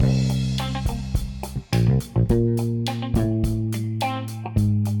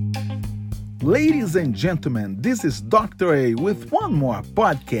Ladies and gentlemen, this is Dr. A with one more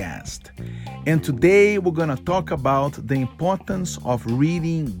podcast. And today we're going to talk about the importance of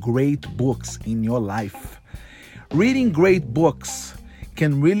reading great books in your life. Reading great books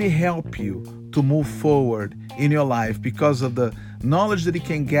can really help you to move forward in your life because of the knowledge that you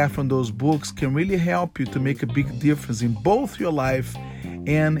can get from those books can really help you to make a big difference in both your life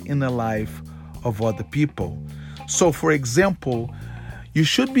and in the life of other people. So, for example, you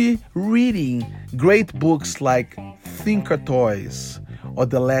should be reading great books like Thinker Toys or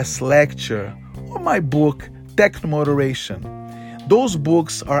The Last Lecture or my book, Technomoderation. Those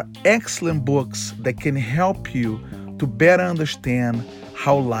books are excellent books that can help you to better understand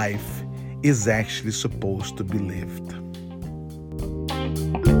how life is actually supposed to be lived.